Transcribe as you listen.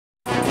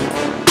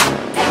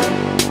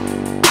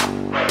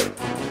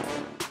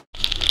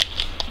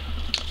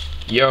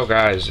Yo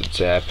guys, it's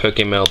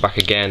pokemill back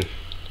again,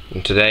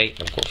 and today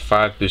I've got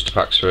 5 booster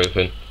packs to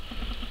open.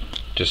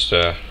 Just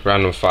a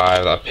random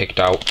 5 that I picked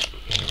out,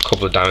 a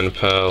couple of diamond and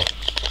pearl,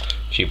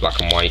 a few black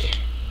and white.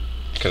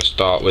 Gonna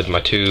start with my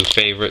 2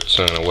 favourites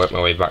and I'm gonna work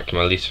my way back to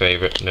my least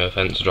favourite. No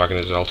offense, Dragon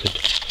Exalted.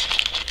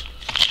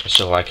 I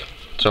still like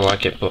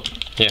it, but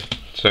yeah.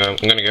 So I'm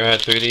gonna go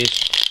ahead through these.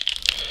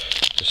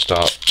 To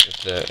start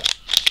with the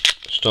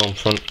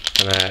Stormfront,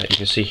 and you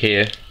can see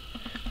here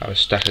I have a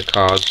stack of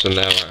cards, and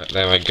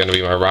they're going to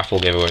be my raffle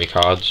giveaway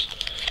cards.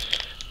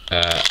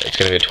 It's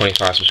going to be a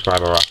 25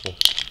 subscriber raffle.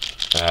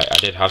 I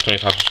did have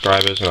 25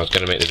 subscribers and I was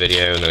going to make the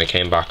video, and then I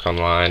came back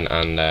online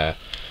and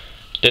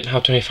didn't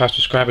have 25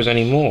 subscribers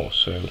anymore,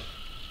 so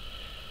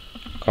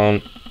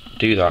can't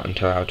do that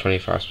until I have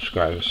 25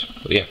 subscribers.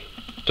 But yeah,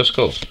 just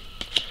cool.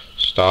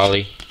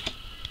 Starly,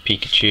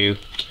 Pikachu,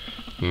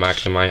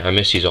 Magnemite. I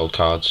miss these old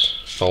cards.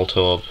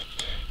 Voltorb,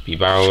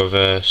 B-Barrel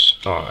Reverse.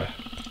 Oh,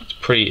 it's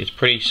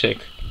pretty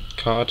sick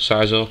card.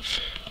 Sizor,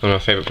 one of my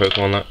favourite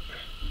Pokemon. That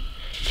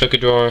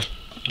Pokedraw,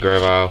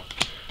 Grovyle,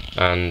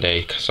 and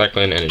a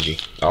Cyclone Energy.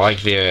 I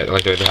like the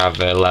way they have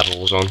their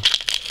levels on.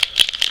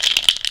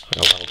 Like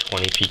a level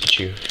 20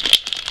 Pikachu,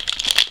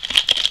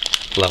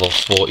 level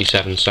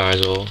 47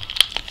 Sizor.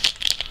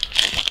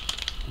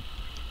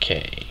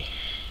 Okay.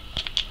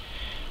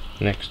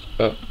 Next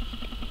up,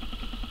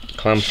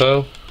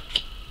 Clamperl,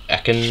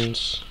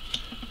 Ekans,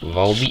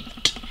 Volbeat,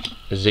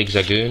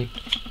 Zigzagoon,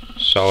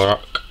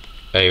 Solrock,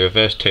 a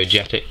reverse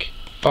Togetic.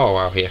 Oh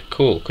wow, yeah,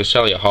 cool.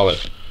 Cresselia Hollow.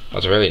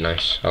 That's really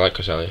nice. I like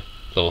Cresselia.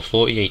 Level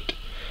 48.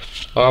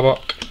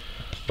 Arbok,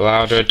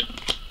 Loudred,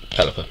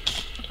 Pelipper.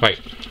 Right,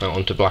 now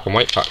on to black and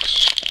white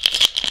packs.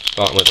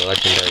 Starting with the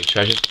legendary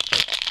treasure.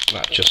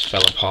 That just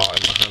fell apart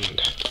in my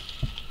hand.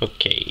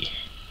 Okay.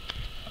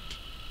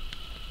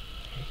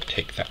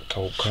 Take that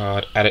gold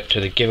card, add it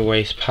to the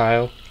giveaways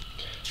pile.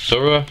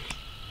 Zorua,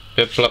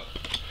 Piplup,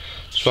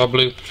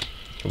 Swablu,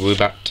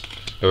 Woobat,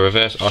 a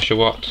reverse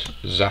Oshawott,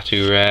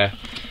 Xatu Rare,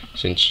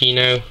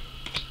 Cinccino,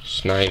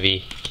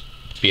 Snivy,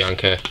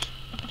 Bianca,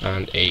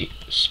 and a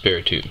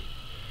Spiritomb.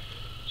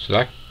 So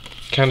that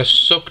kind of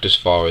sucked as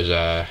far as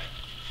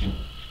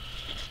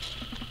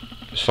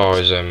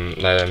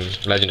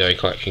legendary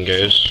collection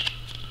goes.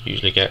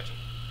 Usually get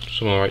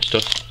some alright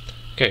stuff.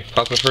 Okay,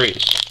 Plasma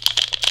Freeze.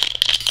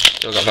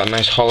 Still got that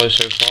nice hollow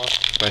so far.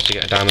 Nice to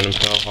get a diamond and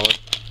pearl hollow.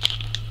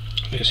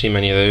 I don't see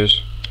many of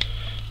those.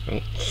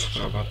 Oh,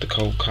 forgot about the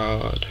cold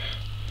card.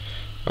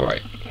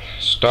 Alright,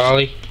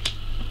 Starly,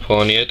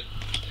 Pawniard,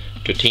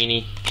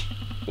 Dratini,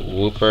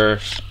 Wooper,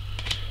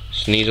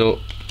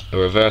 Sneasel, a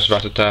reverse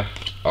Rattata.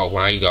 Oh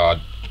my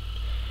god.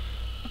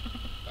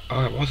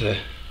 Oh, what a...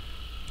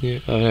 Yeah,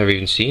 I've never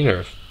even seen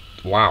her.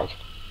 Wow.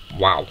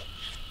 Wow.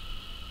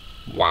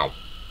 Wow.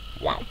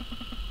 Wow.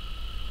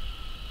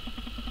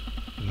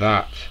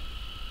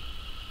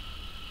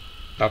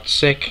 That's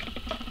sick.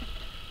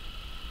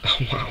 Oh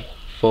wow.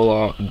 Full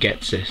art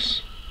gets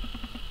this.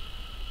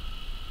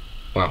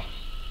 Wow.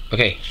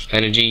 Okay,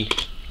 Energy,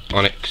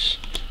 Onyx,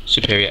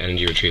 Superior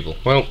Energy Retrieval.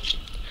 Well,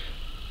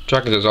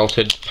 Dragon's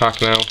Exalted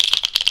pack now.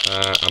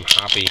 I'm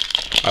happy.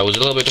 I was a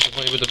little bit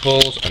disappointed with the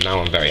pulls, and now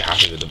I'm very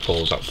happy with the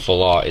pulls. That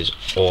full art is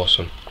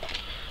awesome.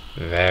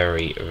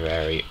 Very,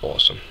 very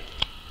awesome.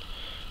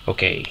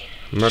 Okay,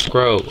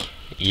 Murkrow,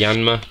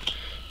 Yanma,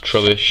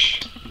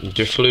 Trubbish,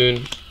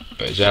 Drifloon,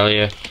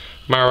 Roselia,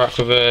 Marowak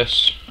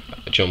Reverse,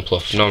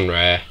 Jumpluff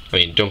non-rare,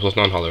 Jumpluff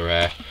non-holo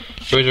rare,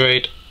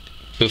 Roserade,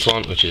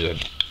 Buffalon, which is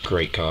a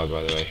great card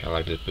by the way, I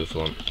like this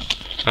Buffalon,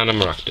 and a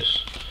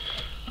Maractus.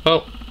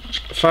 Well,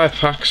 5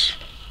 packs,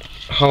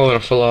 holo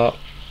and a full art.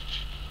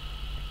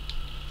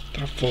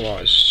 That full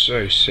art is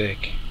so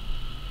sick.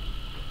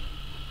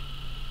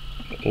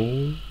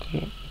 Oh,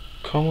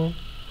 come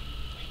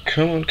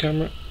on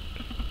camera.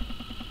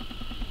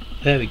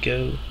 There we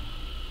go.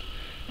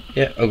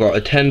 Yeah, I've got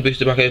a 10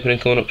 booster pack opening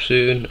coming up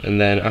soon,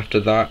 and then after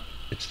that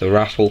it's the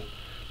raffle,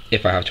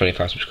 if I have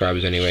 25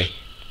 subscribers anyway.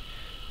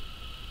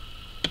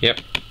 Yep,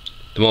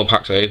 the more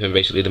packs I open,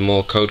 basically the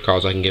more code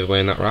cards I can give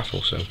away in that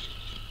raffle. So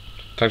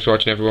thanks for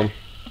watching everyone,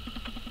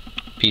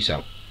 peace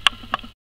out.